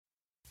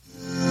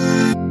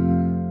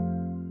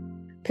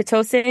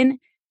Pitocin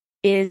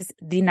is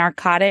the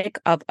narcotic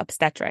of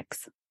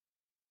obstetrics,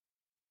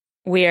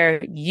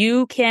 where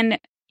you can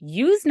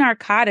use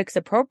narcotics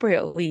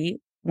appropriately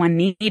when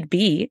need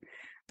be,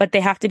 but they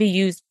have to be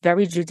used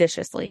very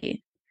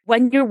judiciously.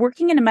 When you're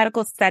working in a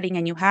medical setting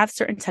and you have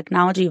certain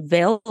technology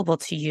available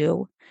to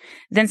you,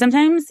 then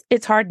sometimes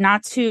it's hard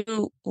not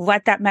to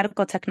let that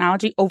medical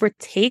technology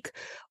overtake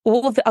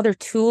all of the other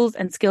tools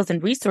and skills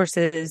and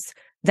resources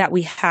that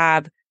we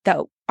have that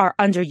are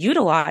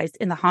underutilized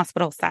in the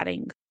hospital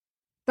setting.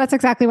 That's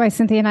exactly why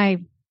Cynthia and I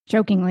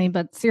jokingly,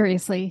 but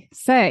seriously,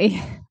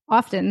 say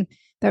often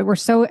that we're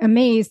so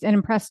amazed and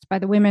impressed by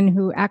the women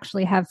who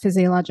actually have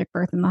physiologic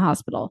birth in the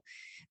hospital,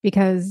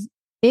 because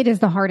it is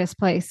the hardest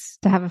place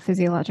to have a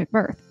physiologic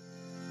birth.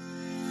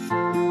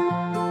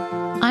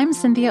 I'm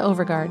Cynthia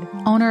Overgard,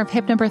 owner of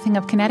Hypnobirthing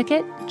of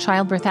Connecticut,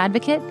 childbirth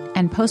advocate,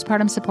 and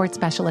postpartum support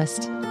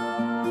specialist.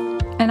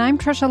 And I'm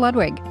Trisha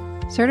Ludwig,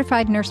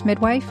 certified nurse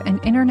midwife and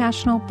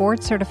international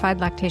board-certified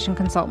lactation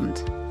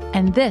consultant.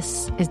 And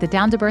this is the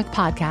Down to Birth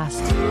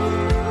podcast.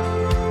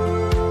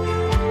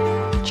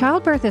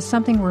 Childbirth is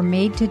something we're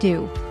made to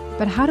do,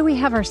 but how do we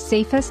have our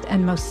safest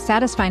and most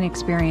satisfying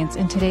experience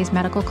in today's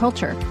medical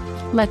culture?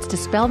 Let's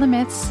dispel the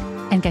myths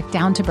and get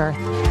down to birth.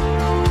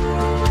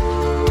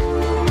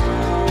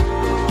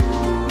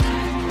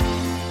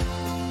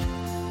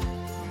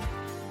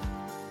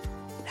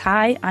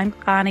 Hi, I'm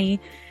Connie.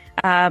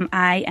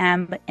 I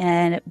am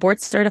a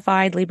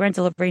board-certified labor and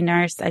delivery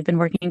nurse. I've been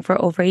working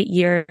for over 8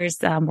 years,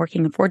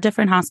 working in 4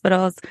 different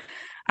hospitals.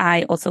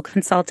 I also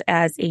consult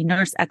as a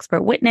nurse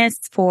expert witness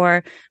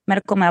for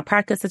medical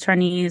malpractice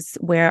attorneys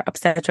where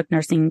obstetric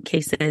nursing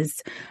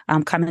cases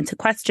come into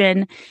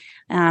question.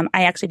 I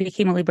actually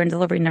became a labor and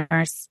delivery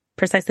nurse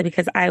precisely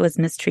because I was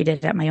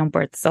mistreated at my own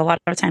birth. So a lot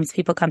of times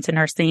people come to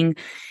nursing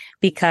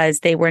because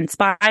they were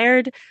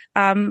inspired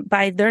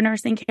by their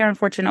nursing care.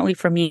 Unfortunately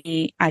for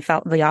me, I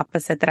felt the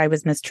opposite, that I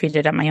was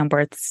mistreated at my own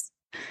births.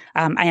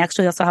 I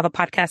actually also have a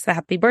podcast, the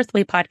Happy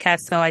Birthday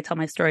podcast. So I tell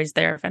my stories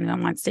there if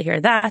anyone wants to hear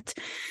that.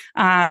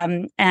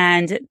 And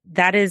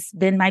that has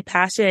been my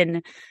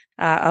passion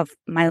of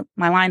my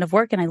line of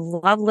work. And I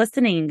love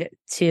listening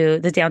to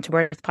the Down to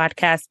Birth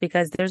podcast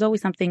because there's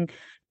always something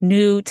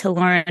new to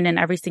learn in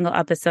every single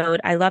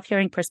episode. I love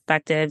hearing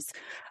perspectives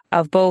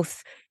of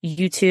both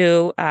you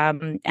two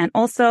and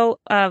also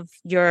of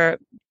your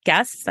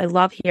guests. I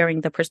love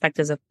hearing the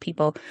perspectives of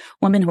people,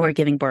 women who are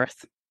giving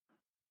birth.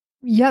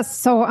 Yes.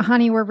 So,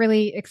 Hani, we're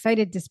really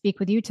excited to speak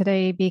with you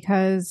today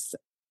because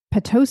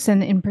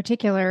Pitocin in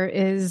particular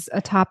is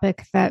a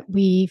topic that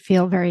we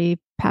feel very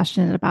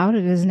passionate about.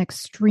 It is an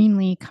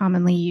extremely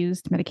commonly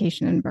used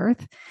medication in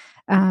birth.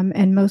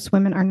 And most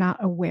women are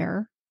not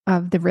aware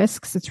of the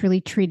risks. It's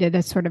really treated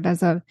as sort of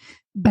as a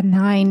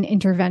benign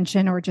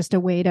intervention or just a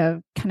way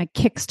to kind of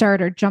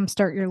kickstart or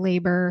jumpstart your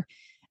labor.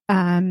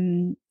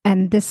 And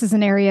this is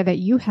an area that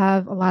you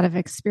have a lot of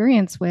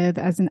experience with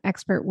as an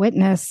expert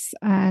witness.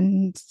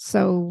 And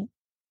so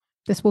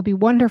this will be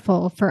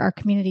wonderful for our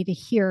community to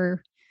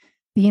hear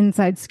the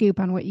inside scoop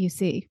on what you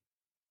see.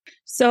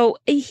 So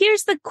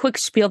here's the quick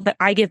spiel that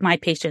I give my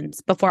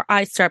patients before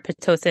I start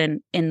Pitocin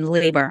in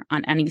labor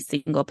on any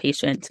single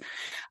patient.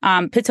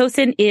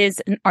 Pitocin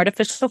is an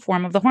artificial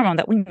form of the hormone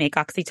that we make,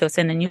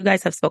 oxytocin, and you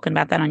guys have spoken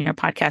about that on your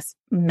podcast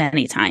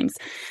many times.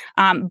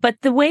 But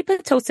the way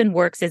Pitocin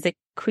works is it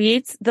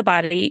creates the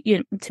body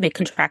to make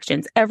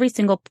contractions. Every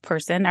single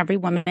person, every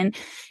woman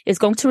is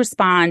going to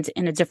respond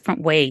in a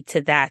different way to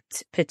that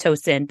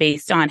Pitocin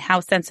based on how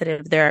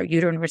sensitive their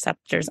uterine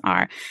receptors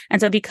are. And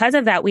so because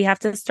of that, we have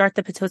to start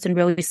the Pitocin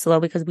really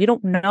slow because we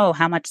don't know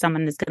how much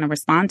someone is going to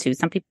respond to.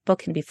 Some people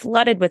can be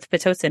flooded with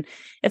Pitocin.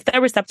 If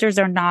their receptors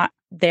are not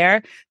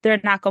there,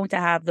 they're not going to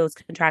have those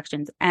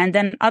contractions. And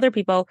then other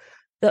people,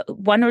 the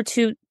 1 or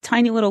 2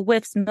 tiny little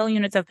whiffs,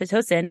 millunits of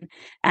Pitocin,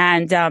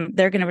 and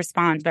they're going to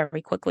respond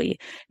very quickly.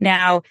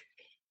 Now,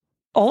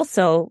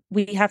 also,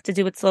 we have to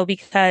do it slow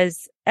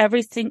because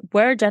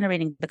we're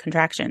generating the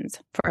contractions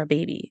for our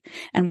baby.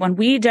 And when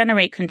we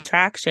generate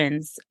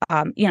contractions,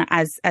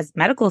 as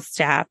medical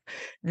staff,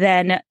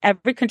 then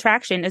every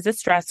contraction is a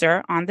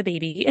stressor on the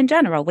baby in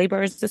general.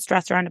 Labor is a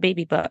stressor on the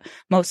baby, but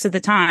most of the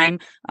time,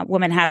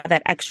 women have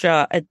that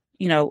extra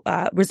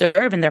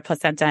reserve in their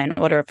placenta in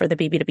order for the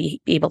baby to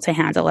be able to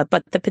handle it.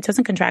 But the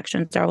Pitocin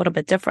contractions are a little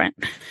bit different.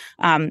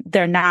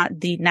 They're not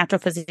the natural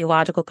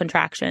physiological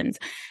contractions.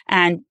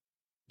 And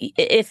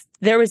if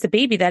there is a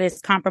baby that is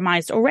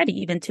compromised already,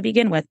 even to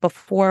begin with,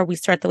 before we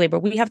start the labor,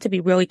 we have to be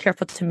really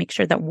careful to make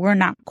sure that we're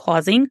not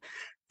causing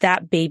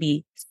that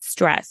baby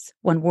stress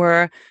when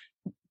we're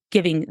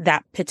giving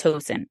that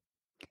Pitocin.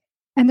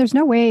 And there's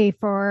no way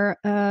for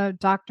a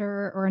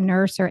doctor or a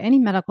nurse or any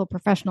medical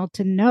professional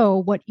to know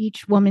what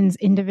each woman's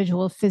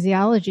individual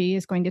physiology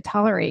is going to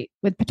tolerate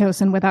with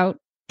Pitocin without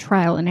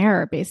trial and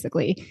error,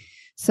 basically.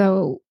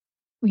 So,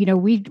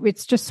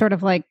 it's just sort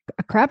of like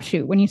a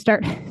crapshoot when you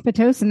start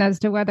Pitocin as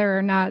to whether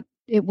or not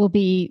it will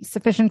be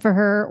sufficient for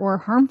her or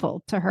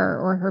harmful to her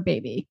or her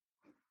baby.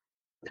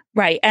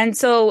 Right. And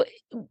so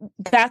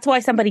that's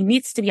why somebody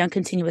needs to be on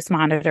continuous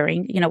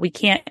monitoring. We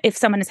can't, if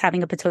someone is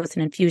having a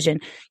Pitocin infusion,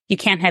 you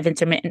can't have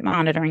intermittent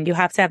monitoring. You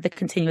have to have the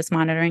continuous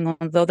monitoring,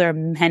 although there are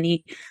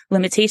many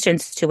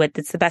limitations to it.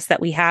 It's the best that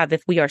we have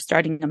if we are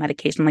starting a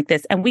medication like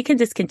this. And we can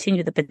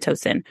discontinue the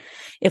Pitocin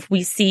if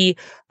we see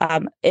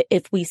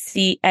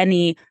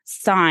any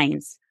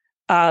signs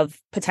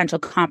of potential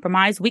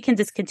compromise, we can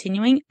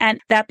discontinuing. And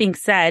that being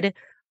said,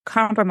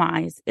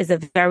 compromise is a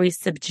very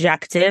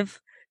subjective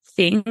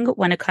thing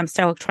when it comes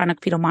to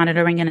electronic fetal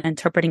monitoring and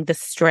interpreting the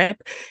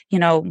strip.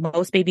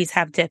 Most babies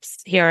have dips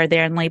here or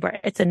there in labor.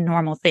 It's a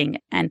normal thing.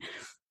 And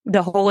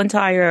the whole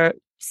entire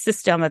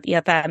system of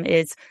EFM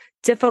is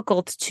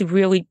difficult to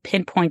really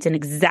pinpoint an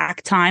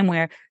exact time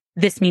where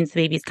this means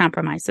the baby's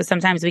compromised. So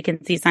sometimes we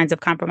can see signs of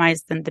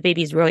compromise and the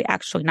baby's really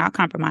actually not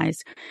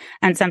compromised.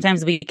 And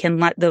sometimes we can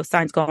let those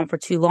signs go on for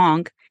too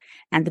long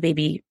and the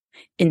baby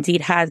indeed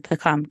has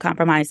become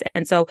compromised.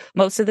 And so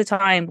most of the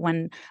time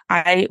when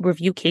I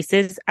review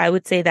cases, I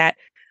would say that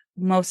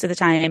most of the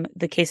time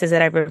the cases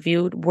that I've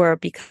reviewed were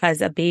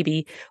because a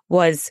baby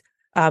was,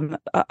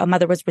 a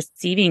mother was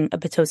receiving a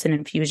Pitocin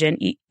infusion.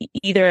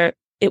 Either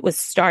it was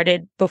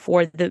started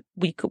before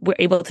we were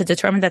able to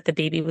determine that the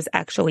baby was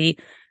actually,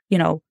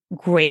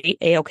 great,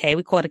 A-OK.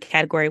 We call it a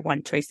category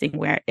 1 tracing,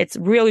 where it's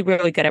really,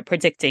 really good at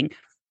predicting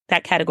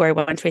that category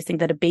 1 tracing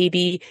that a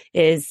baby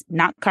is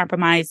not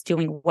compromised,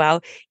 doing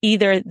well.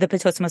 Either the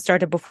Pitocin was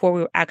started before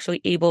we were actually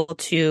able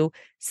to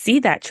see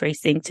that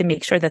tracing to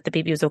make sure that the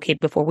baby was okay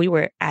before we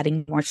were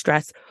adding more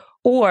stress,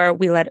 or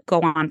we let it go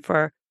on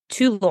for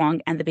too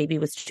long and the baby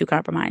was too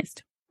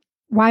compromised.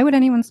 Why would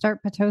anyone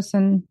start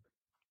Pitocin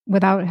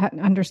without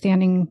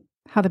understanding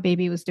how the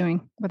baby was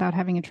doing, without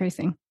having a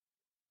tracing?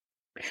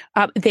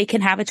 They can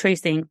have a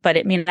tracing, but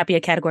it may not be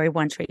a category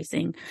 1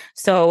 tracing.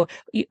 So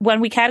when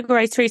we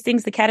categorize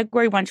tracings, the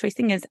category 1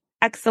 tracing is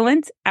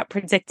excellent at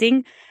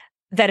predicting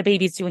that a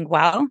baby is doing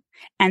well.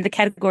 And the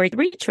category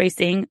 3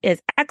 tracing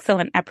is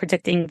excellent at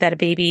predicting that a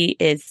baby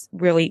is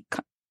really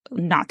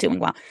not doing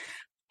well.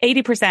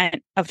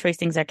 80% of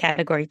tracings are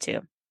category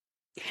 2.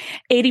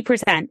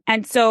 80%.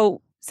 And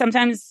so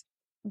sometimes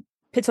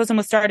Pitocin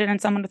was started on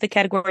someone with a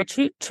category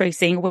 2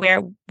 tracing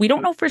where we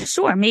don't know for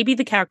sure. Maybe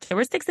the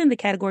characteristics in the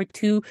category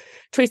 2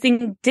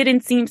 tracing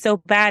didn't seem so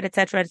bad, et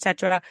cetera, et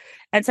cetera.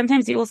 And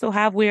sometimes you also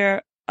have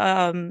where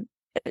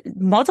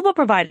multiple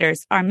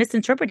providers are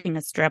misinterpreting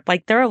a strip.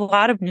 Like there are a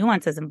lot of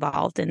nuances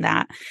involved in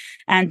that.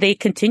 And they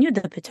continued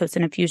the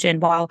Pitocin infusion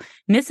while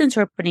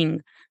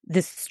misinterpreting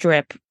this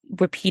strip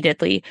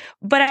repeatedly.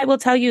 But I will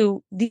tell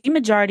you, the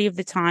majority of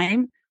the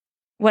time,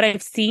 what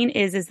I've seen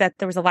is that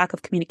there was a lack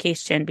of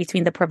communication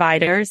between the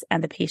providers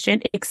and the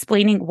patient,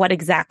 explaining what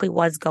exactly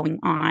was going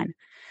on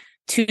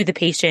to the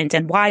patient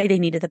and why they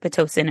needed the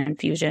Pitocin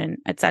infusion,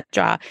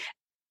 etc.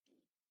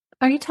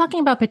 Are you talking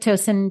about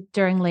Pitocin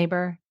during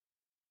labor?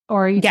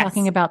 Or are you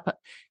talking about...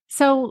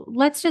 So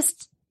let's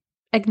just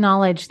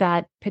acknowledge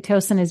that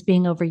Pitocin is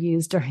being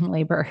overused during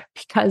labor,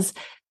 because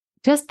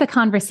just the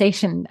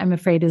conversation, I'm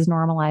afraid, is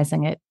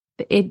normalizing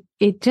it.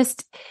 It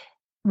just...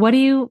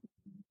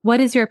 What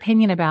is your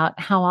opinion about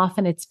how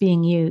often it's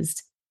being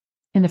used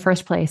in the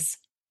first place?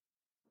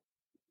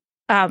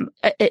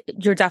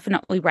 You're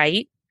definitely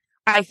right.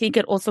 I think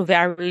it also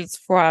varies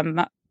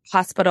from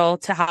hospital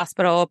to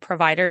hospital,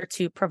 provider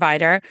to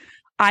provider.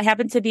 I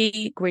happen to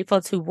be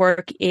grateful to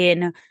work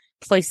in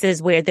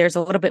places where there's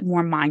a little bit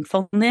more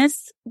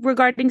mindfulness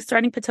regarding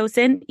starting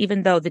Pitocin,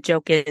 even though the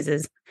joke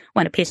is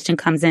when a patient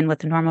comes in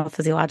with a normal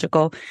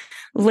physiological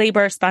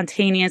labor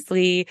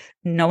spontaneously,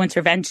 no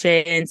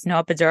interventions,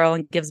 no epidural,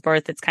 and gives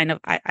birth. It's kind of,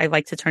 I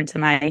like to turn to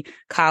my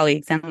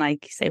colleagues and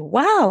say,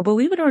 wow,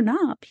 believe it or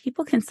not,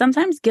 people can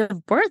sometimes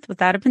give birth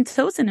without a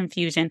Pitocin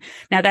infusion.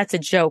 Now that's a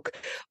joke,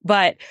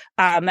 but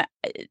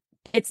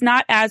it's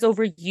not as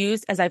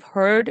overused as I've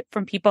heard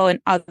from people in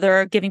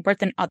giving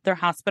birth in other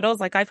hospitals.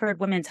 Like I've heard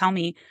women tell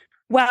me,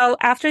 well,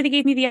 after they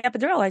gave me the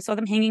epidural, I saw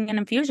them hanging an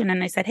infusion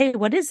and I said, hey,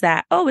 what is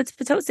that? Oh, it's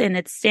Pitocin.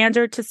 It's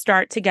standard to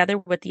start together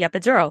with the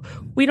epidural.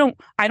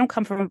 I don't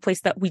come from a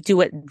place that we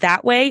do it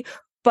that way.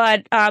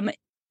 But,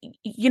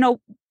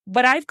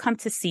 what I've come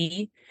to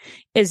see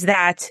is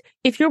that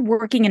if you're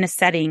working in a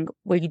setting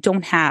where you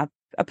don't have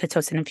a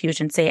Pitocin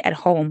infusion, say at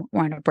home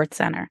or in a birth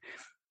center,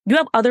 you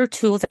have other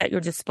tools at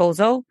your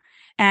disposal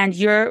and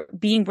you're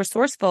being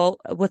resourceful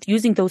with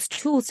using those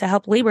tools to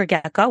help labor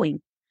get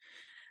going.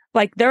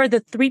 Like there are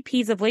the 3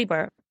 P's of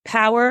labor: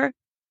 power,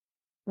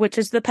 which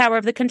is the power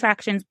of the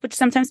contractions, which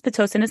sometimes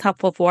Pitocin is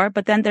helpful for,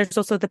 but then there's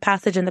also the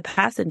passage and the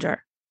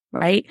passenger,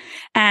 right?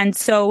 And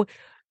so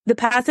the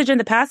passage and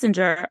the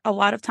passenger, a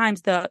lot of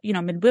times the,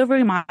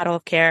 midwifery model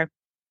of care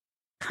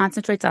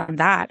concentrates on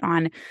that,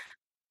 on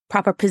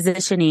proper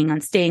positioning,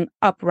 on staying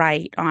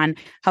upright, on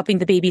helping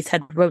the baby's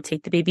head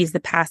rotate. The baby is the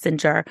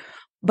passenger.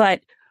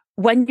 But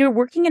when you're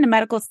working in a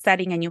medical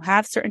setting and you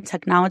have certain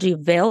technology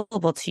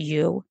available to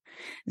you,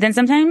 then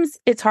sometimes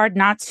it's hard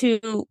not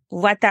to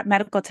let that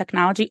medical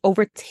technology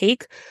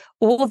overtake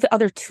all of the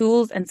other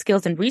tools and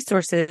skills and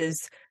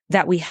resources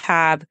that we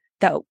have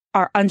that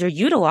are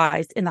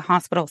underutilized in the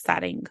hospital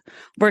setting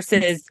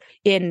versus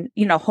in,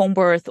 home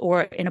birth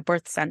or in a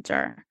birth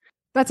center.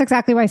 That's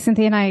exactly why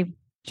Cynthia and I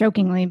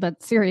jokingly,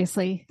 but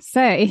seriously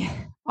say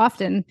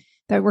often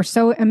that we're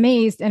so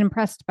amazed and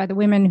impressed by the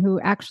women who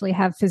actually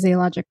have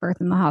physiologic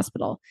birth in the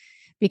hospital,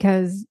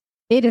 because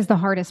it is the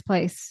hardest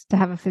place to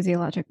have a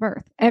physiologic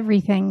birth.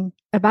 Everything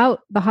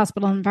about the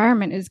hospital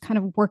environment is kind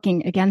of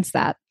working against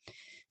that.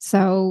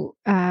 So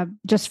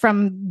just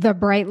from the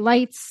bright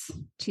lights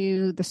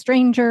to the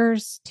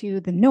strangers, to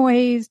the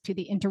noise, to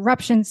the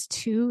interruptions,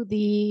 to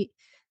the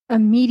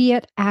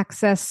immediate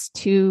access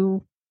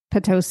to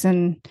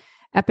Pitocin,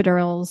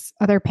 epidurals,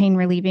 other pain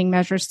relieving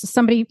measures, to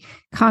somebody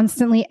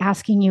constantly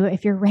asking you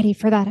if you're ready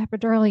for that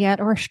epidural yet,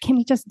 or can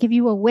we just give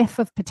you a whiff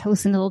of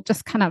Pitocin? It'll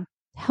just kind of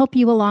help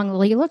you along.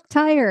 Well, you look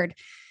tired,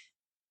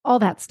 all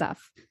that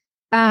stuff.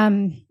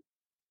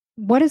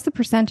 What is the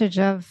percentage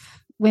of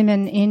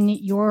women in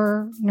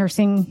your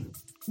nursing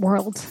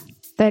world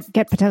that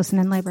get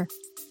Pitocin in labor?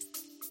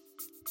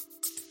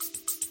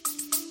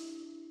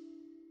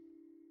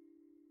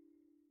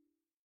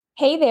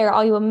 Hey there,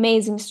 all you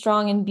amazing,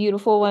 strong, and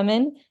beautiful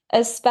women,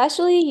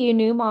 especially you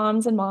new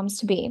moms and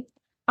moms-to-be.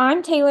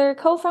 I'm Taylor,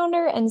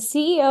 co-founder and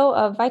CEO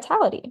of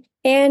Vitality.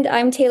 And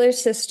I'm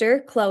Taylor's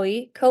sister,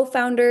 Chloe,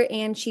 co-founder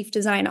and chief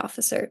design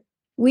officer.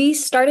 We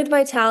started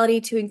Vitality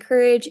to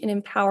encourage and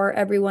empower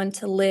everyone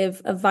to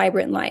live a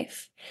vibrant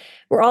life.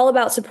 We're all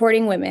about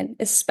supporting women,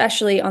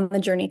 especially on the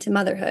journey to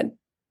motherhood.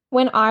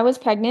 When I was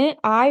pregnant,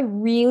 I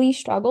really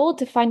struggled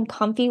to find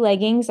comfy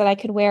leggings that I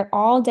could wear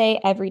all day,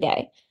 every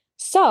day.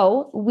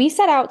 So we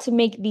set out to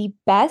make the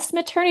best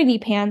maternity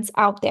pants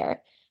out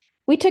there.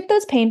 We took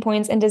those pain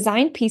points and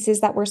designed pieces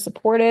that were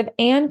supportive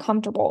and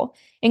comfortable,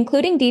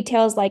 including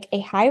details like a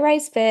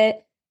high-rise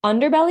fit,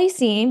 underbelly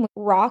seam,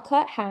 raw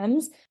cut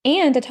hems,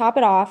 and to top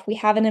it off, we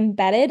have an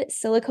embedded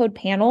silicone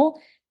panel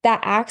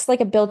that acts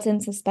like a built-in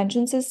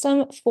suspension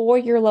system for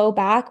your low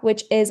back,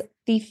 which is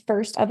the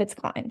first of its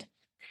kind.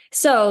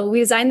 So we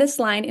designed this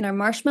line in our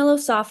Marshmallow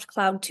Soft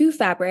Cloud 2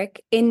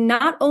 fabric in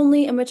not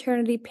only a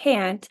maternity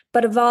pant,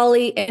 but a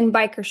volley and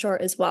biker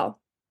short as well.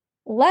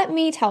 Let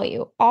me tell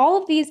you,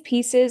 all of these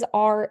pieces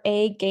are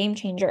a game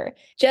changer.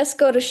 Just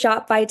go to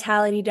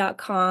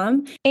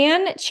shopvitality.com.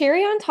 And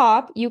cherry on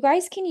top, you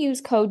guys can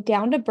use code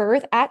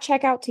DOWNTOBIRTH at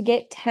checkout to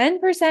get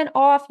 10%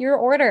 off your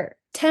order.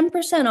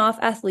 10% off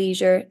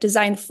athleisure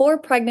designed for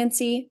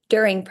pregnancy,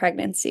 during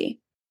pregnancy.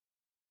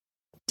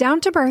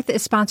 Down to Birth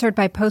is sponsored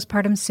by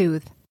Postpartum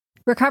Soothe.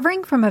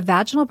 Recovering from a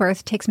vaginal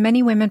birth takes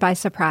many women by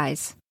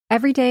surprise.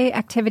 Everyday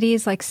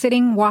activities like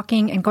sitting,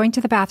 walking, and going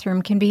to the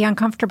bathroom can be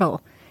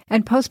uncomfortable,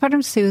 and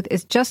Postpartum Soothe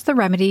is just the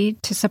remedy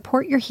to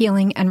support your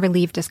healing and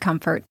relieve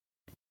discomfort.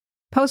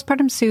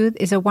 Postpartum Soothe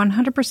is a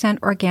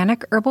 100%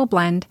 organic herbal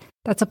blend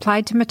that's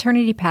applied to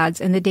maternity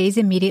pads in the days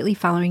immediately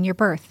following your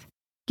birth,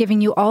 giving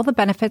you all the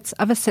benefits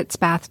of a sitz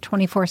bath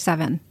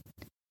 24/7.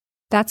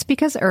 That's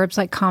because herbs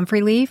like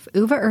comfrey leaf,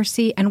 uva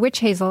ursi, and witch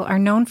hazel are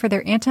known for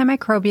their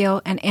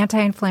antimicrobial and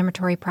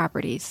anti-inflammatory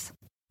properties.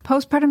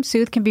 Postpartum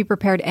Soothe can be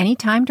prepared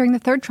anytime during the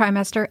third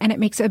trimester, and it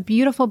makes a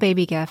beautiful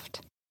baby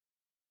gift.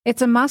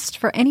 It's a must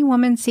for any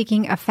woman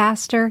seeking a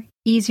faster,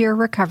 easier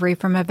recovery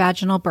from a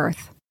vaginal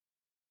birth.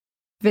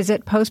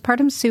 Visit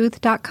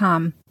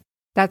postpartumsoothe.com.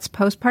 That's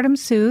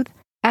postpartumsoothe,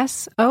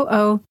 SOOTHE.com,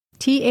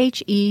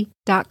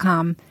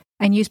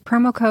 and use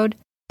promo code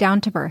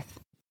DOWNTOBIRTH.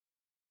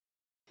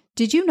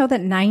 Did you know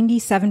that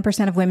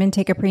 97% of women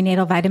take a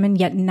prenatal vitamin,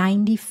 yet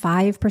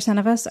 95%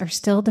 of us are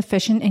still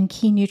deficient in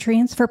key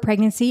nutrients for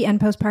pregnancy and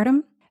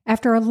postpartum?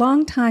 After a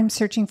long time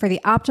searching for the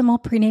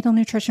optimal prenatal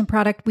nutrition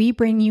product, we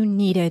bring you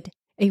Needed,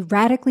 a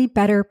radically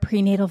better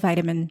prenatal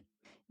vitamin.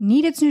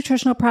 Needed's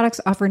nutritional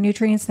products offer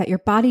nutrients that your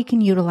body can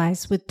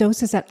utilize with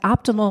doses at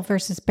optimal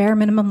versus bare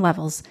minimum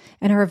levels,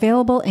 and are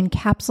available in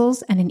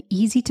capsules and an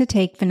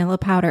easy-to-take vanilla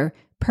powder,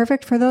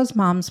 perfect for those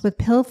moms with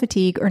pill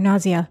fatigue or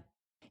nausea.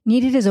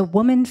 Needed is a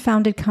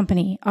woman-founded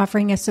company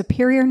offering a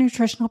superior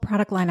nutritional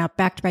product lineup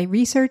backed by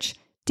research,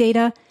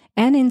 data,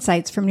 and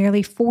insights from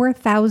nearly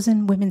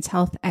 4,000 women's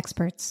health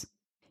experts.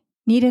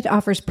 Needed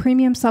offers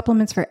premium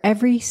supplements for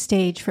every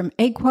stage, from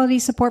egg quality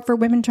support for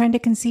women trying to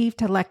conceive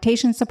to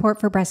lactation support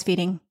for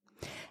breastfeeding.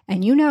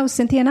 And you know,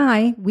 Cynthia and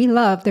I, we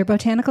love their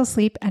botanical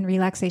sleep and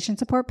relaxation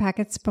support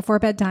packets before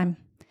bedtime.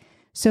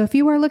 So if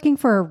you are looking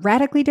for a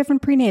radically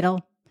different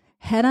prenatal,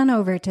 head on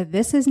over to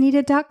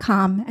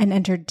thisisneeded.com and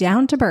enter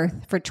Down to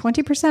Birth for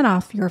 20%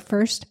 off your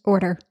first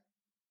order.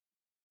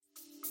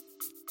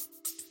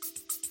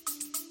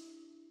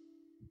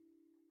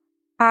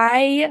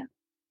 I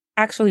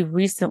actually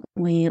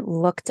recently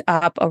looked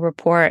up a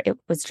report. It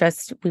was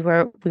just we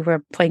were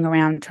playing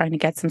around trying to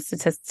get some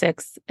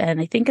statistics,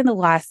 and I think in the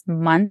last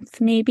month,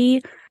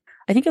 maybe,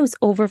 I think it was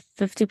over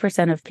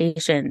 50% of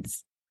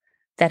patients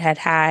that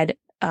had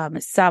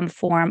some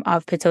form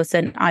of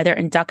Pitocin, either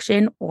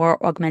induction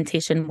or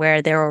augmentation,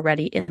 where they're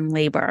already in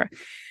labor.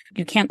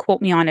 You can't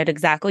quote me on it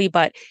exactly,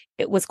 but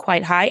it was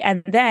quite high.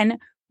 And then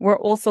we're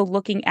also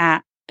looking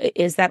at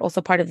is that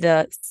also part of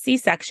the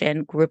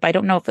C-section group? I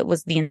don't know if it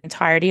was the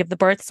entirety of the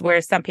births,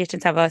 where some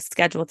patients have a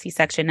scheduled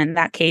C-section. In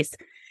that case,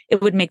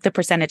 it would make the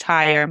percentage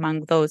higher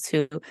among those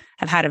who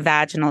have had a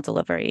vaginal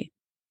delivery.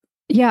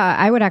 Yeah,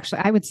 I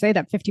would say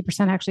that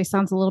 50% actually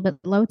sounds a little bit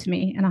low to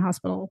me in a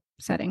hospital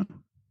setting.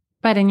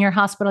 But in your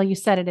hospital, you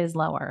said it is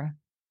lower,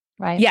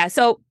 right? Yeah.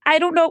 So I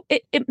don't know.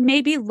 It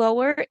may be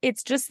lower.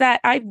 It's just that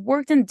I've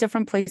worked in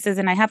different places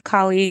and I have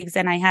colleagues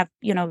and I have,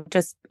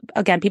 just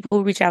again, people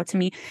who reach out to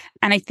me.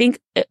 And I think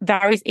it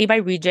varies by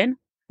region,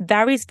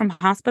 varies from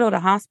hospital to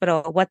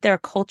hospital, what their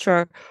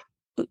culture,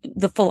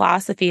 the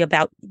philosophy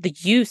about the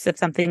use of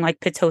something like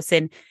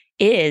Pitocin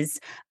is,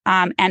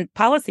 and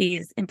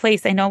policies in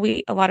place. I know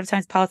a lot of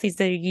times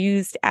policies are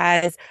used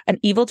as an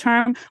evil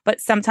term, but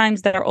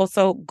sometimes they're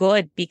also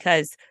good,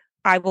 because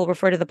I will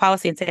refer to the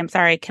policy and say, I'm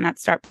sorry, I cannot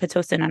start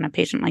Pitocin on a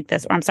patient like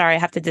this, or I'm sorry, I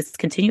have to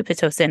discontinue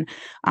Pitocin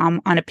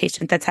on a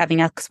patient that's having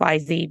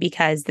XYZ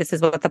because this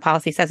is what the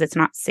policy says, it's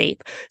not safe.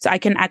 So I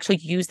can actually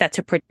use that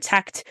to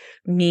protect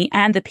me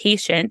and the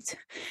patient,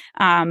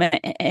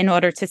 in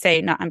order to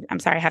say, no, I'm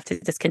sorry, I have to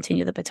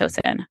discontinue the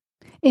Pitocin.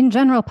 In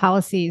general,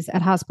 policies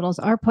at hospitals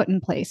are put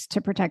in place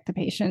to protect the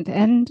patient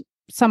and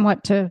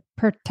somewhat to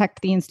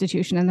protect the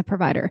institution and the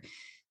provider.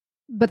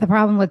 But the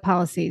problem with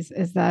policies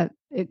is that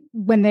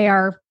when they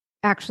are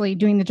actually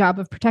doing the job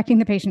of protecting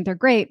the patient, they're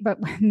great. But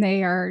when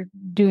they are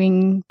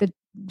doing the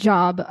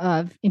job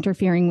of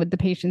interfering with the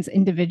patient's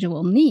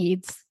individual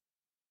needs,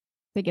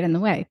 they get in the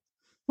way.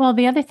 Well,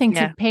 the other thing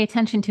to pay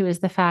attention to is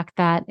the fact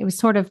that it was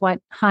sort of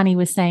what Hani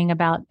was saying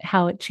about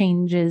how it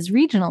changes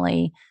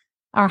regionally.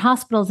 Our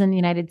hospitals in the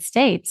United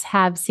States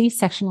have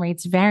C-section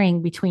rates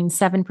varying between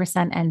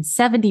 7% and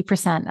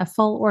 70%, a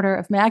full order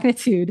of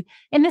magnitude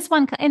in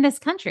this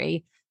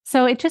country.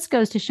 So it just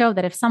goes to show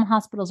that if some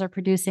hospitals are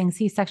producing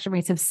C-section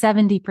rates of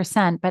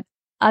 70%, but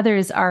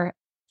others are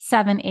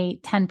 7,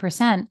 8,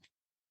 10%,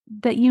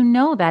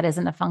 that that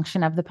isn't a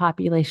function of the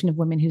population of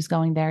women who's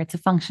going there. It's a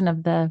function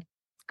of the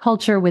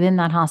culture within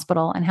that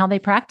hospital and how they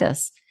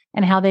practice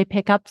and how they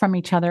pick up from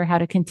each other, how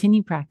to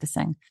continue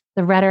practicing,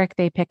 the rhetoric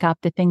they pick up,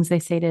 the things they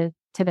say to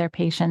their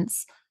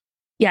patients.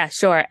 Yeah,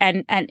 sure.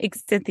 And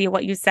Cynthia,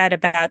 what you said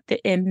about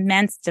the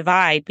immense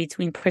divide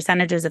between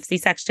percentages of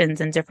C-sections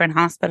in different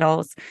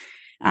hospitals,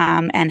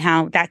 and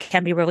how that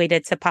can be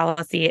related to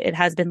policy. It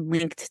has been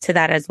linked to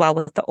that as well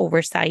with the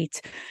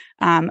oversight.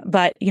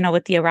 But,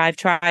 with the ARRIVE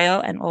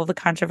trial and all the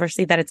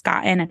controversy that it's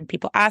gotten, and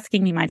people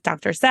asking me, my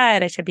doctor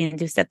said I should be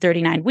induced at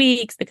 39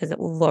 weeks because it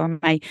will lower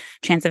my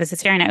chance of a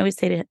cesarean. I always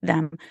say to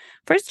them,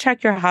 first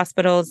check your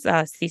hospital's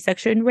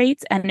C-section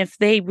rates. And if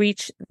they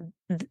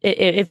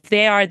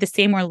are the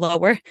same or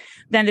lower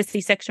than the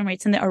C-section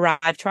rates in the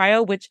ARRIVE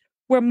trial, which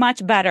were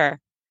much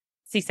better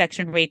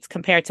C-section rates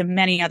compared to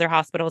many other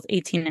hospitals,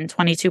 18 and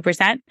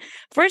 22%.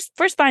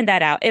 First find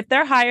that out. If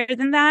they're higher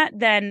than that,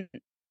 then...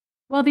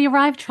 Well, the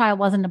ARRIVE trial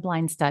wasn't a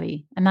blind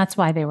study, and that's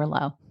why they were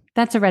low.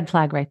 That's a red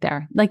flag right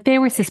there. Like, they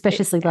were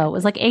suspiciously low. It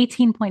was like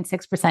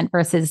 18.6%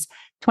 versus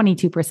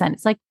 22%.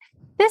 It's like,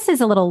 this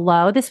is a little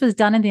low. This was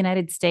done in the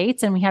United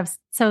States, and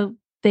so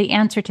the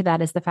answer to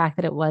that is the fact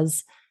that it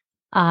was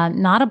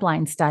not a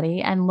blind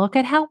study. And look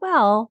at how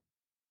well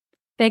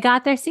they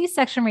got their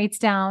C-section rates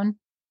down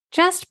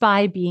just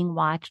by being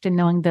watched and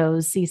knowing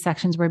those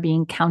C-sections were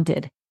being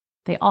counted.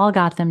 They all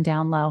got them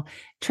down low.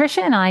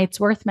 Trisha and I, it's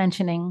worth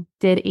mentioning,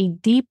 did a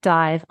deep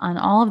dive on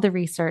all of the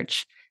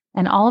research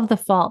and all of the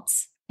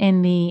faults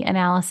in the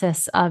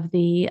analysis of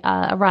the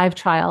ARRIVE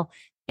trial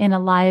in a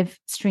live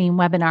stream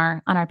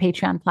webinar on our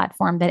Patreon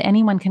platform that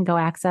anyone can go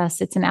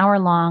access. It's an hour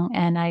long,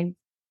 and I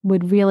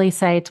would really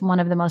say it's one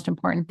of the most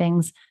important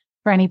things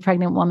for any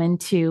pregnant woman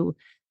to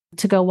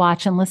go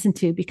watch and listen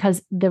to,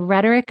 because the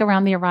rhetoric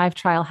around the ARRIVE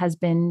trial has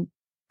been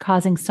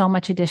causing so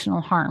much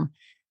additional harm.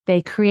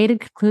 They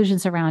created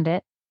conclusions around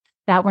it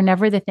that were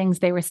never the things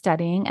they were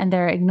studying, and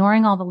they're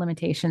ignoring all the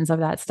limitations of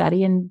that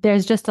study. And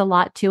there's just a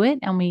lot to it.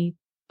 And we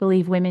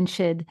believe women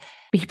should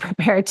be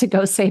prepared to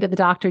go say to the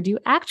doctor, do you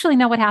actually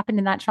know what happened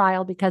in that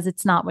trial? Because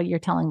it's not what you're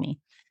telling me.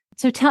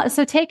 So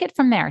take it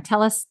from there.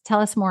 Tell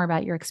us more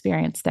about your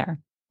experience there,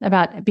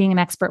 about being an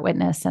expert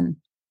witness. And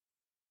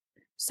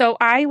so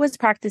I was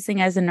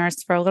practicing as a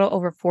nurse for a little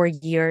over 4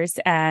 years,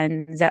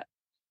 and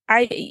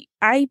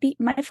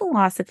my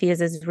philosophy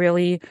is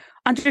really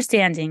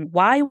understanding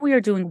why we are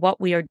doing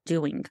what we are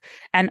doing.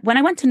 And when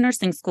I went to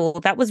nursing school,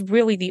 that was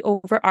really the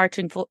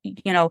overarching,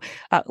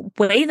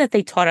 way that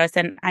they taught us.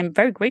 And I'm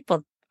very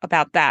grateful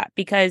about that,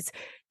 because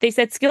they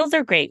said skills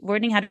are great.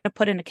 Learning how to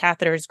put in a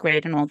catheter is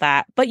great and all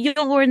that, but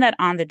you'll learn that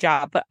on the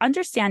job. But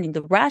understanding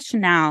the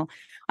rationale,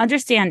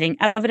 understanding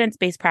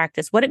evidence-based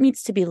practice, what it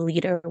means to be a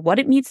leader, what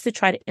it means to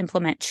try to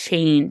implement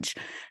change.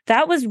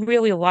 That was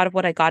really a lot of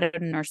what I got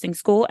at nursing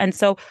school. And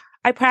so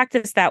I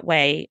practice that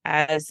way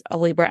as a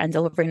labor and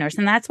delivery nurse.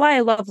 And that's why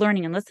I love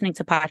learning and listening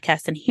to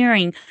podcasts and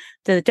hearing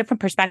the different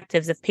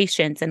perspectives of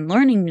patients and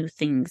learning new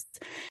things.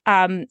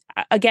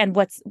 Again,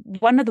 what's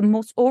one of the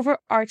most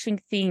overarching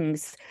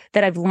things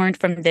that I've learned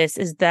from this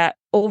is the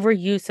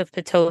overuse of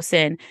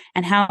Pitocin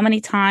and how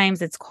many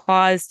times it's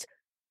caused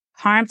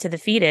harm to the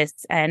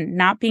fetus and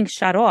not being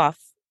shut off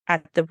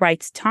at the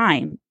right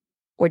time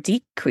or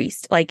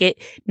decreased. Like,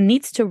 it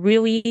needs to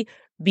really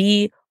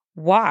be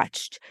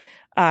watched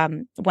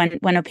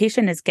when a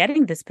patient is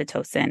getting this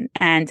Pitocin.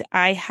 And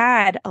I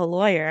had a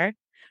lawyer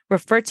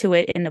refer to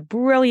it in a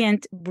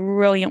brilliant,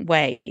 brilliant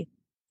way.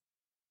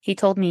 He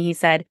told me, he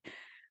said,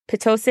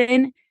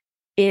 Pitocin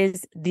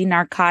is the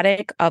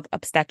narcotic of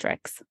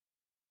obstetrics,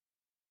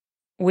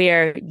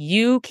 where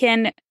you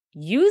can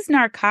use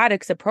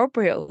narcotics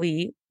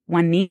appropriately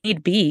when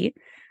need be,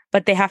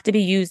 but they have to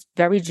be used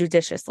very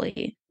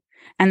judiciously.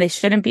 And they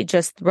shouldn't be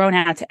just thrown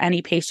out to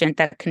any patient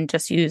that can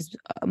just use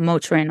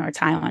Motrin or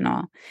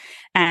Tylenol.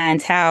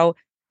 And how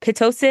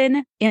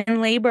Pitocin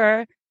in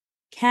labor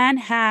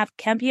can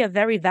be a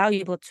very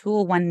valuable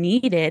tool when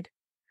needed,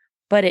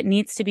 but it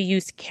needs to be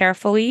used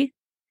carefully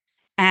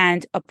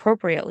and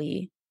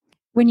appropriately.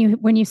 When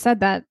you said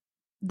that,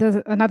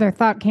 another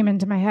thought came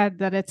into my head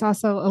that it's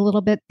also a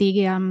little bit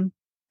the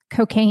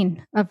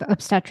cocaine of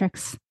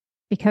obstetrics,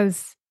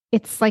 because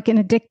it's like an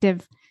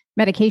addictive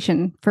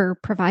medication for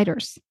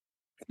providers.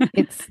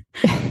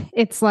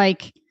 It's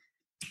like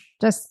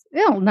just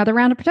another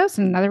round of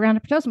Pitocin, another round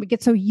of Pitocin. We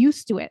get so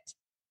used to it.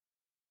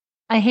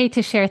 I hate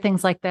to share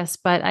things like this,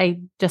 but I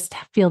just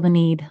feel the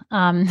need.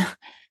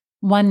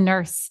 One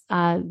nurse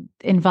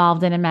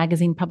involved in a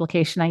magazine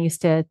publication I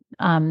used to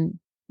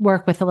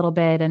work with a little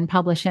bit and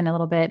publish in a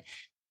little bit.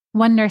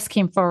 One nurse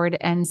came forward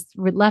and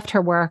left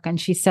her work, and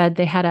she said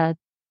they had a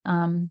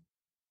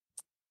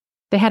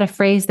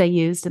phrase they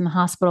used in the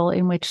hospital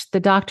in which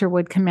the doctor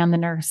would command the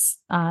nurse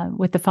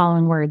with the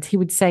following words. He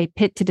would say,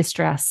 "Pit to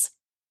distress."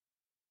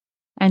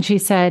 And she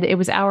said it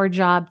was our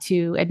job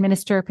to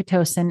administer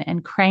Pitocin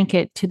and crank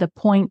it to the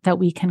point that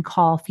we can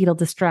call fetal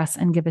distress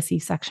and give a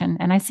C-section.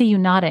 And I see you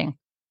nodding.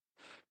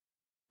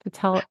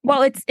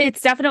 Well,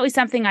 it's definitely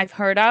something I've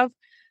heard of.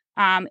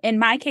 In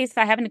my case,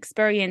 I haven't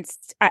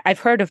experienced. I've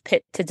heard of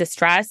pit to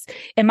distress.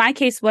 In my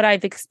case, what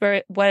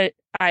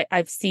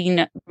I've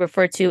seen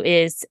referred to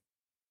is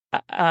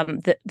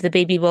the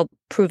baby will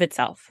prove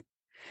itself,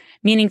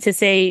 meaning to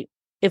say,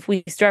 if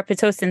we start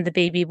Pitocin, the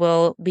baby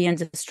will be in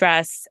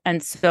distress.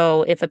 And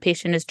so if a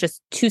patient is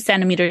just 2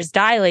 centimeters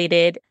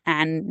dilated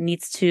and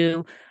needs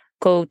to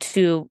go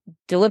to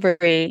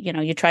delivery,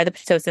 you try the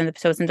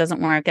Pitocin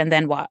doesn't work. And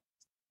then what?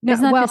 No,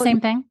 isn't that the same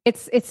thing?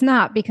 It's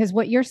not, because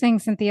what you're saying,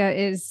 Cynthia,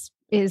 is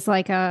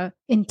like we're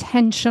going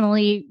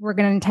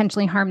to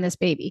intentionally harm this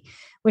baby.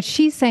 What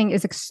she's saying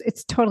is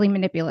it's totally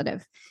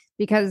manipulative,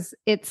 because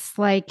it's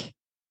like,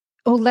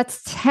 oh,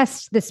 let's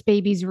test this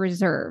baby's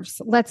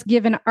reserves. Let's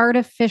give an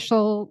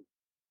artificial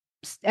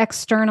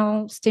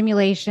external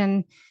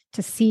stimulation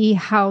to see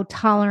how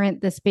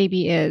tolerant this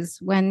baby is,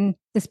 when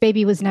this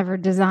baby was never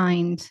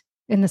designed,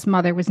 and this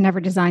mother was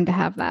never designed to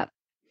have that.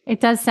 It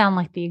does sound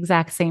like the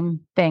exact same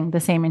thing, the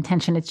same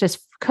intention. It's just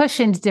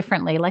cushioned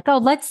differently. Like, oh,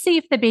 let's see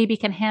if the baby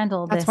can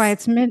handle this. That's why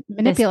it's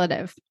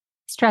manipulative.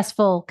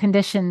 Stressful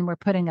condition we're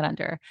putting it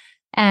under.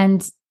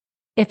 And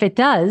if it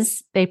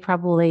does, they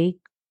probably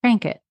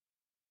crank it.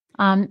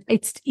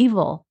 It's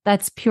evil.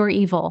 That's pure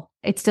evil.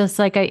 It's just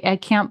like, I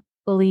can't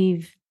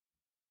believe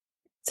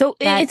that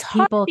it's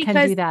people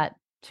can do that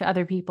to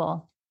other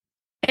people.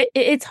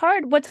 It's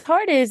hard. What's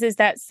hard is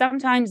that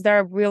sometimes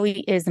there really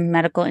is a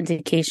medical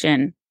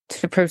indication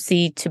to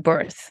proceed to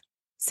birth.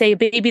 Say a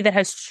baby that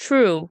has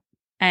true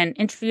and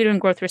intrauterine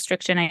growth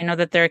restriction. I know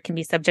that there can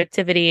be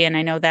subjectivity, and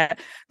I know that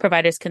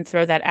providers can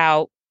throw that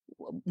out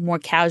more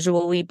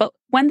casually. But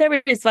when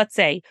there is, let's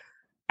say,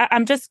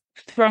 I'm just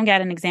throwing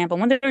out an example.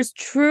 When there's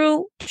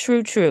true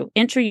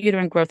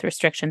intrauterine growth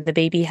restriction, the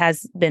baby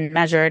has been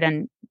measured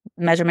and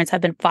measurements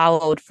have been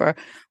followed for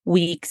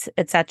weeks,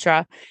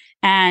 etc.,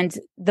 and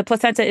the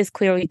placenta is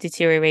clearly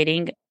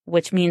deteriorating,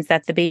 which means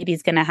that the baby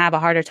is going to have a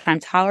harder time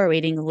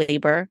tolerating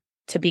labor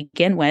to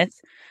begin with,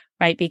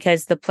 right?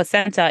 Because the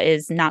placenta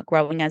is not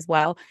growing as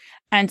well.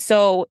 And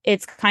so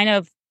it's kind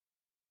of,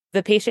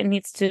 the patient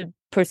needs to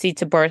proceed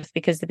to birth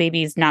because the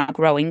baby is not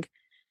growing.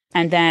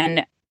 And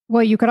then,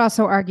 well, you could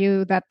also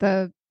argue that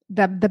the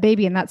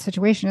baby in that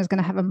situation is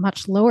going to have a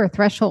much lower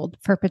threshold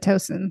for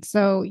Pitocin.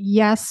 So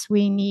yes,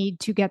 we need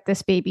to get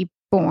this baby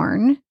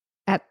born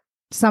at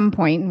some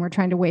point, and we're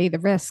trying to weigh the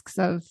risks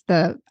of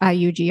the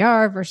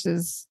IUGR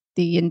versus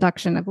the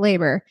induction of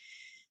labor.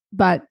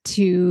 But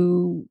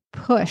to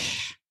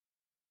push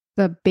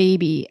the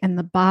baby and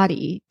the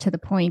body to the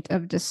point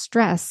of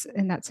distress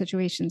in that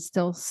situation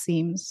still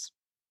seems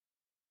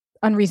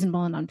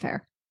unreasonable and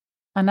unfair.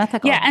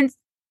 Unethical. Yeah.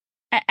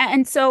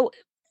 And so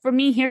for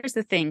me, here's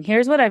the thing.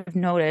 Here's what I've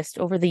noticed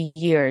over the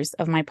years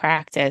of my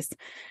practice.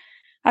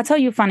 I'll tell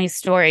you a funny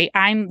story.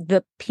 I'm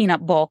the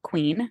peanut ball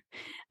queen.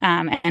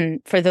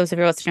 And for those of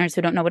your listeners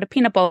who don't know what a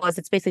peanut ball is,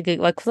 it's basically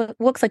looks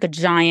like a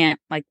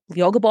giant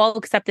yoga ball,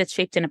 except it's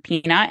shaped in a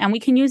peanut. And we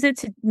can use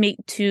it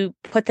to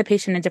put the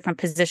patient in different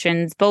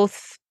positions,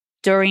 both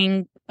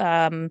during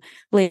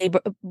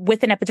labor,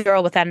 with an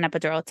epidural, without an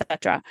epidural,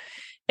 etc.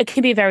 it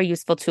can be a very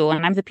useful tool.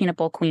 And I'm the peanut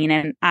bowl queen,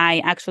 and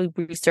I actually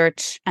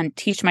research and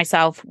teach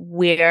myself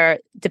where,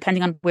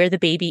 depending on where the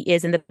baby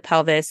is in the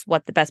pelvis,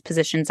 what the best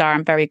positions are.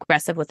 I'm very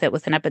aggressive with it,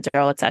 with an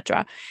epidural,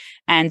 etc.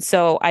 And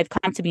so I've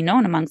come to be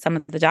known among some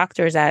of the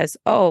doctors as,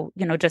 oh,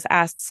 just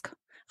ask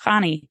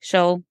Hani,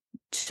 she'll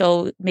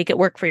make it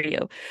work for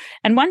you.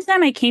 And one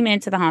time I came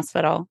into the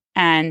hospital,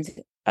 and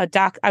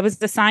I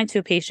was assigned to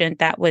a patient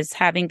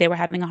they were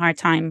having a hard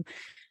time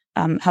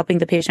helping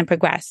the patient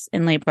progress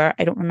in labor.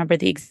 I don't remember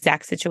the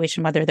exact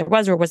situation, whether there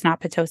was or was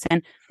not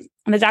Pitocin.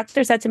 And the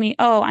doctor said to me,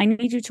 oh, I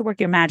need you to work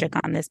your magic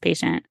on this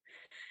patient.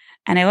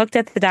 And I looked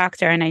at the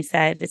doctor and I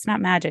said, it's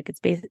not magic, it's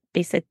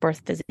basic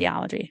birth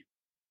physiology.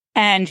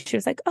 And she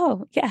was like,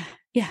 oh, yeah.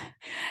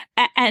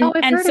 I've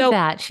heard of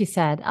that, she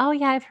said. Oh,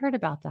 yeah, I've heard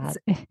about that.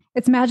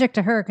 It's magic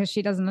to her because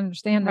she doesn't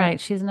understand that. Right.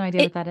 She has no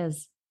idea what that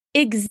is.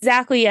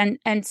 Exactly.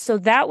 And so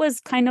that was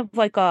kind of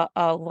like a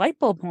light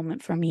bulb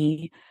moment for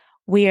me,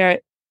 where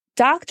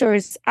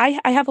doctors, I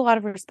have a lot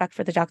of respect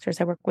for the doctors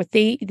I work with.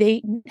 They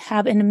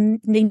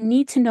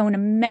need to know an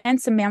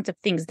immense amount of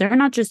things. They're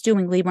not just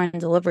doing labor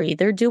and delivery.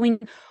 They're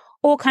doing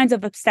all kinds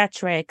of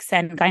obstetrics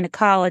and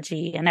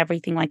gynecology and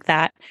everything like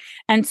that.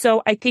 And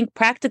so I think,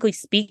 practically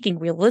speaking,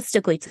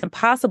 realistically, it's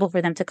impossible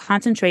for them to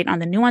concentrate on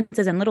the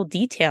nuances and little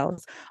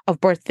details of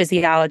birth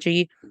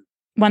physiology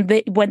when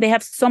they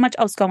have so much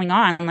else going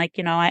on. Like,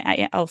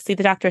 I'll see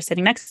the doctor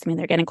sitting next to me, and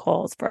they're getting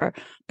calls for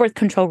birth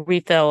control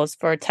refills,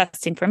 for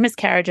testing for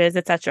miscarriages,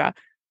 etc.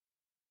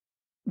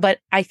 But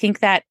I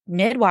think that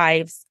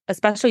midwives,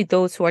 especially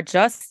those who are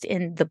just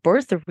in the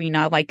birth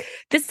arena, like,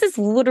 this is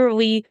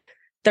literally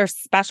their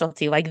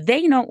specialty. Like,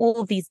 they know all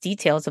of these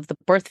details of the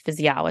birth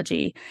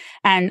physiology.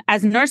 And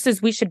as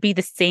nurses, we should be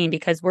the same,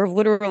 because we're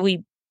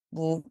literally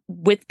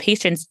with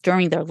patients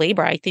during their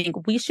labor. I think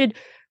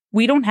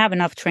we don't have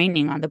enough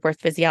training on the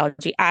birth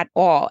physiology at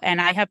all.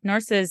 And I have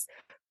nurses,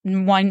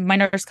 my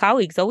nurse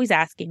colleagues always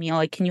asking me,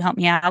 like, can you help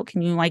me out?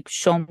 Can you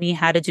show me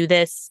how to do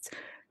this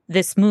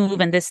move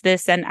and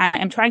this? And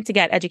I'm trying to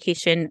get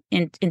education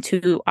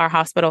into our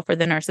hospital for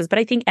the nurses. But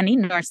I think any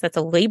nurse that's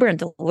a labor and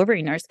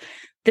delivery nurse,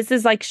 this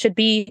is should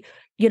be,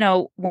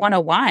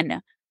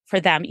 101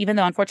 for them, even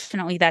though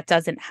unfortunately that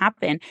doesn't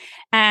happen.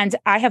 And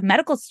I have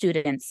medical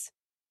students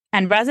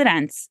and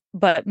residents,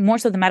 but more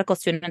so the medical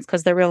students,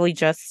 because they're really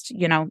just,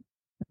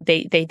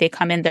 they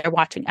come in, they're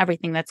watching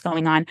everything that's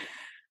going on,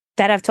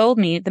 that have told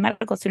me, the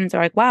medical students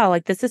are like, wow,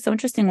 this is so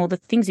interesting. All the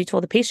things you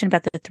told the patient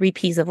about the 3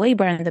 Ps of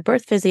labor and the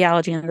birth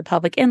physiology and the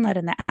pelvic inlet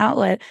and the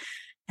outlet.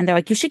 And they're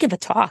like, you should give a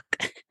talk.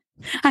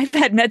 I've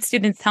had med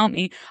students tell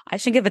me I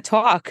should give a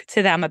talk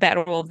to them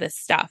about all of this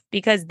stuff,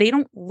 because they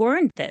don't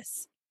learn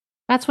this.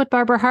 That's what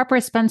Barbara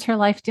Harper spends her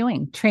life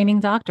doing,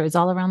 training doctors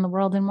all around the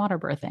world in water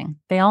birthing.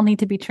 They all need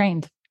to be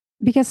trained.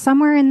 Because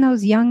somewhere in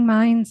those young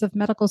minds of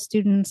medical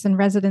students and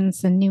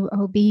residents and new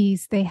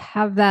OBs, they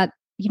have that,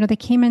 they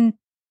came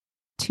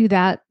into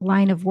that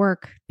line of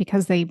work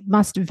because they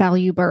must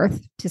value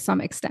birth to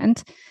some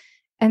extent.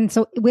 And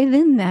so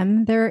within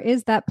them, there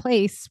is that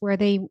place where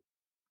they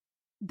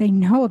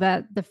know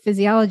that the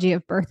physiology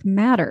of birth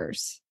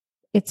matters.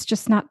 It's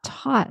just not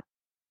taught.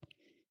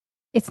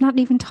 It's not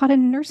even taught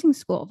in nursing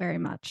school very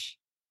much.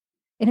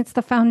 And it's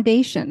the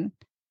foundation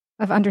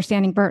of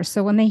understanding birth.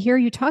 So when they hear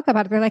you talk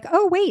about it, they're like,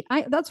 oh, wait,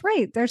 that's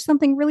right. There's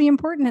something really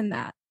important in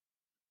that.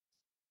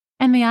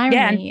 And the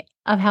irony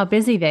of how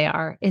busy they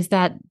are is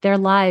that their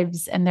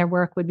lives and their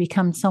work would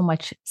become so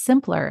much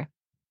simpler,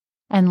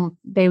 and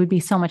they would be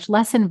so much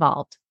less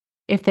involved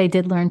if they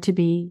did learn to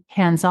be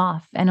hands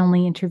off and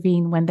only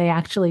intervene when they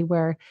actually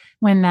were,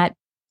 when that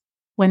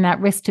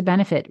risk to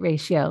benefit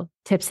ratio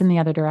tips in the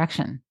other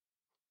direction.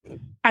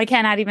 I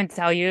cannot even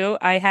tell you.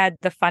 I had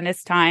the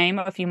funnest time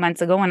a few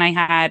months ago when I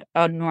had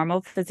a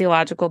normal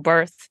physiological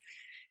birth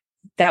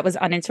that was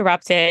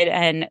uninterrupted.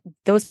 And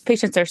those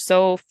patients are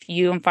so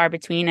few and far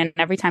between. And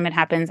every time it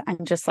happens,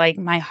 I'm just like,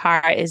 my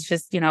heart is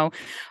just,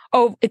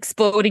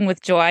 exploding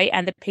with joy.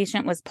 And the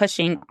patient was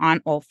pushing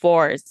on all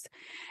fours.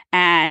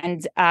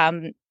 And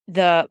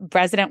the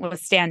resident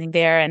was standing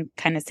there and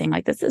kind of saying,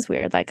 this is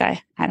weird.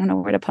 I don't know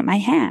where to put my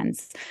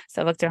hands.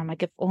 So I looked at her, I'm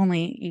like, if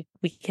only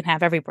we can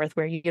have every birth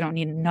where you don't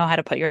need to know how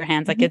to put your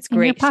hands. It's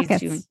great.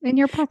 In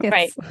your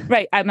pockets.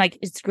 Right. I'm like,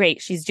 it's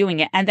great. She's doing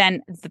it. And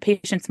then the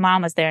patient's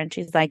mom was there and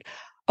she's like,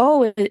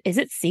 oh, is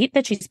it safe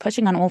that she's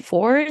pushing on all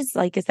fours?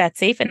 Is that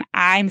safe? And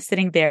I'm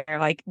sitting there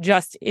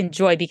just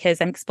enjoy, because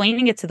I'm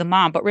explaining it to the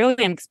mom, but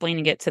really I'm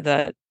explaining it to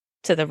the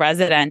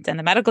resident and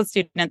the medical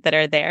student that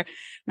are there. And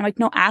I'm like,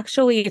 no,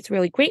 actually, it's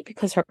really great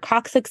because her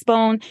coccyx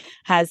bone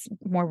has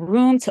more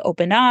room to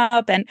open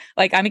up. And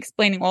I'm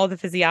explaining all the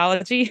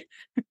physiology.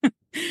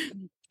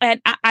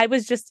 And I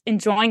was just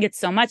enjoying it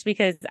so much,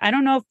 because I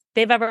don't know if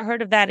they've ever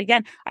heard of that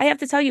again. I have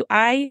to tell you,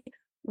 I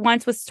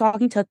once was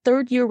talking to a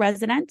third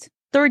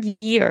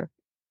year,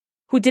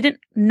 who didn't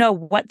know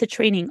what the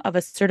training of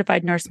a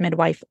certified nurse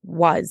midwife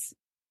was.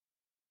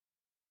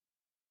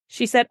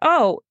 She said,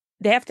 oh,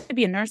 they have to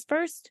be a nurse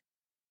first?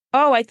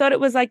 oh, I thought it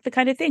was like the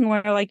kind of thing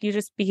where like you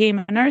just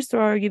became a nurse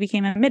or you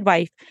became a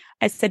midwife.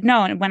 I said,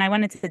 no. And when I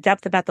went into the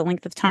depth about the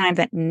length of time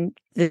that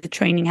the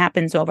training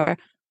happens over,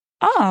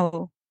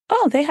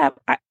 they have,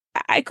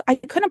 I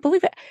couldn't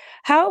believe it.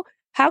 How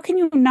can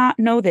you not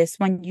know this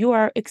when you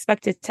are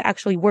expected to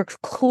actually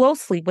work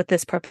closely with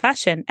this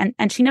profession?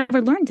 And she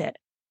never learned it.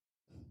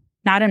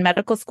 Not in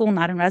medical school,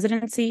 not in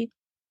residency.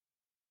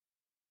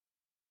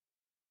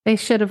 They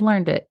should have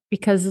learned it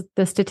because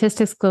the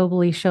statistics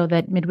globally show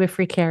that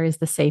midwifery care is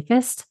the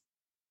safest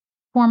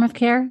form of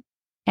care.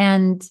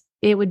 And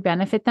it would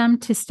benefit them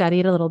to study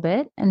it a little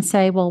bit and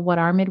say, well, what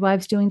are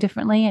midwives doing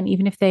differently? And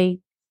even if they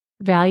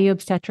value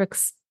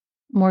obstetrics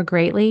more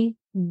greatly,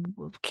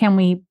 can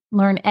we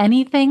learn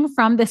anything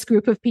from this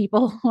group of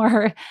people who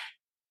are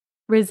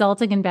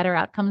resulting in better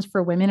outcomes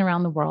for women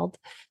around the world?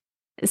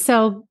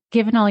 So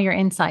given all your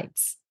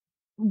insights,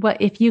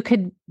 what if you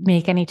could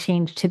make any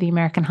change to the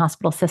American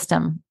hospital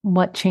system,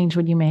 what change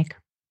would you make?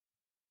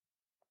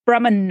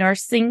 From a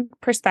nursing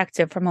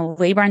perspective, from a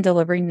labor and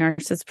delivery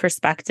nurse's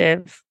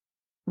perspective,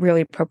 really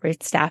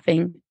appropriate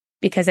staffing,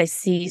 because I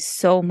see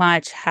so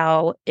much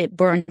how it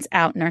burns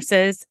out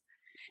nurses,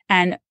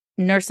 and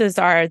nurses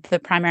are the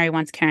primary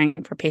ones caring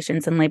for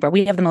patients in labor.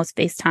 We have the most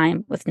face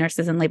time with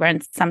nurses in labor,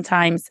 and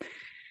sometimes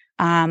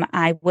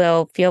I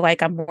will feel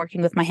like I'm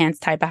working with my hands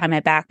tied behind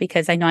my back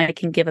because I know I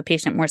can give a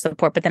patient more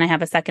support, but then I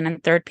have a second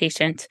and third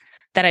patient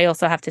that I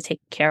also have to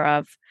take care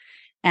of.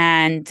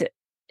 And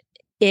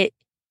the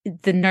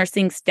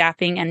nursing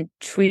staffing and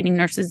treating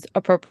nurses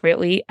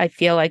appropriately, I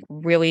feel like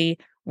really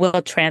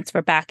will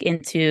transfer back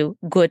into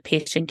good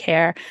patient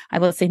care. I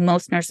will say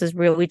most nurses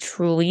really,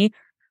 truly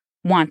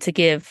want to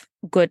give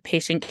good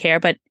patient care,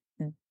 but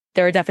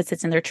there are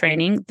deficits in their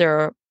training. There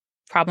are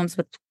problems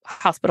with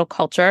hospital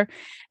culture.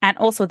 And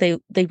also they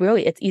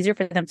really, it's easier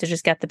for them to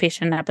just get the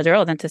patient an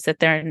epidural than to sit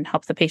there and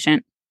help the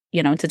patient,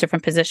 into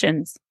different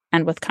positions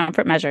and with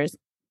comfort measures.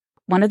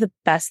 One of the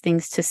best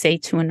things to say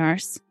to a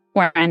nurse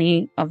or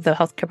any of the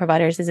healthcare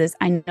providers is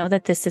I know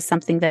that this is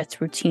something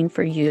that's routine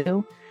for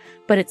you,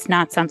 but it's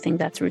not something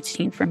that's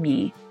routine for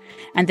me.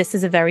 And this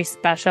is a very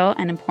special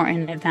and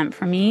important event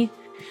for me.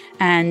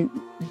 And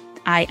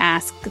I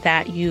ask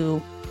that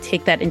you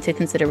take that into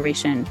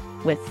consideration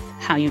with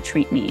how you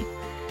treat me.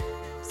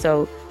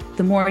 So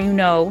the more you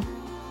know,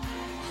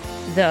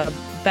 the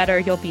better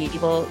you'll be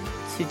able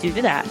to do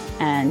that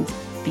and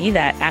be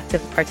that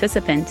active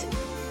participant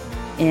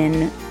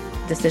in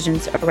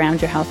decisions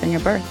around your health and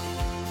your birth.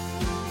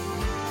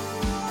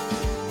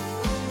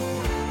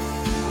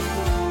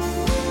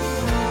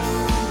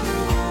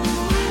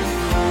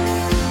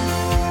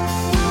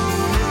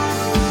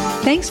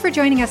 Thanks for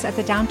joining us at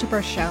the Down to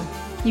Birth Show.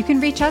 You can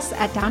reach us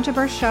at Down to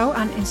Birth Show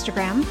on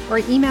Instagram or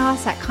email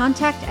us at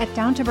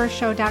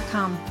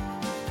contact@downtobirthshow.com.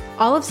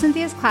 All of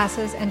Cynthia's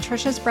classes and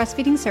Trisha's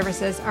breastfeeding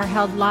services are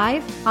held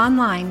live,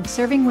 online,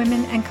 serving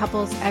women and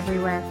couples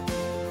everywhere.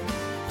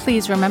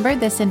 Please remember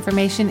this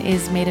information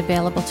is made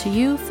available to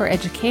you for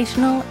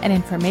educational and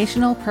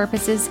informational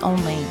purposes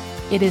only.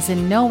 It is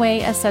in no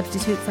way a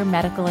substitute for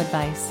medical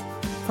advice.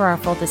 For our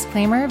full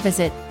disclaimer,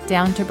 visit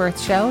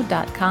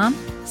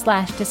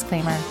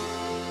downtobirthshow.com/disclaimer.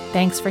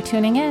 Thanks for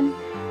tuning in.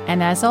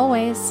 And as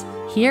always,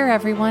 hear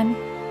everyone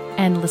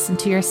and listen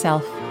to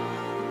yourself.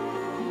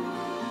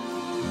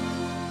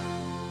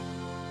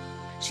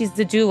 She's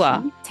the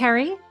doula.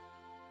 Terry?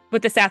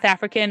 With the South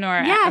African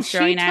or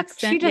Australian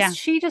accent.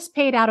 She just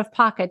paid out of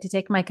pocket to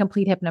take my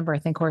complete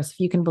hypnobirthing course, if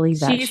you can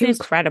believe that. She's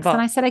incredible.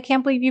 And I said, I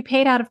can't believe you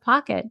paid out of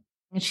pocket.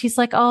 And she's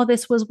like, oh,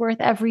 this was worth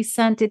every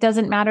cent. It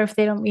doesn't matter if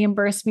they don't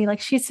reimburse me. Like,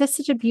 she's just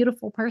such a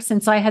beautiful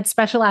person. So I had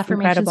special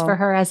affirmations for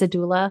her as a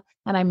doula,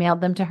 and I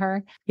mailed them to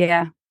her.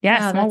 Yeah. Yeah.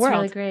 Wow, small that's world.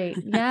 really great.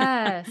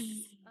 Yes.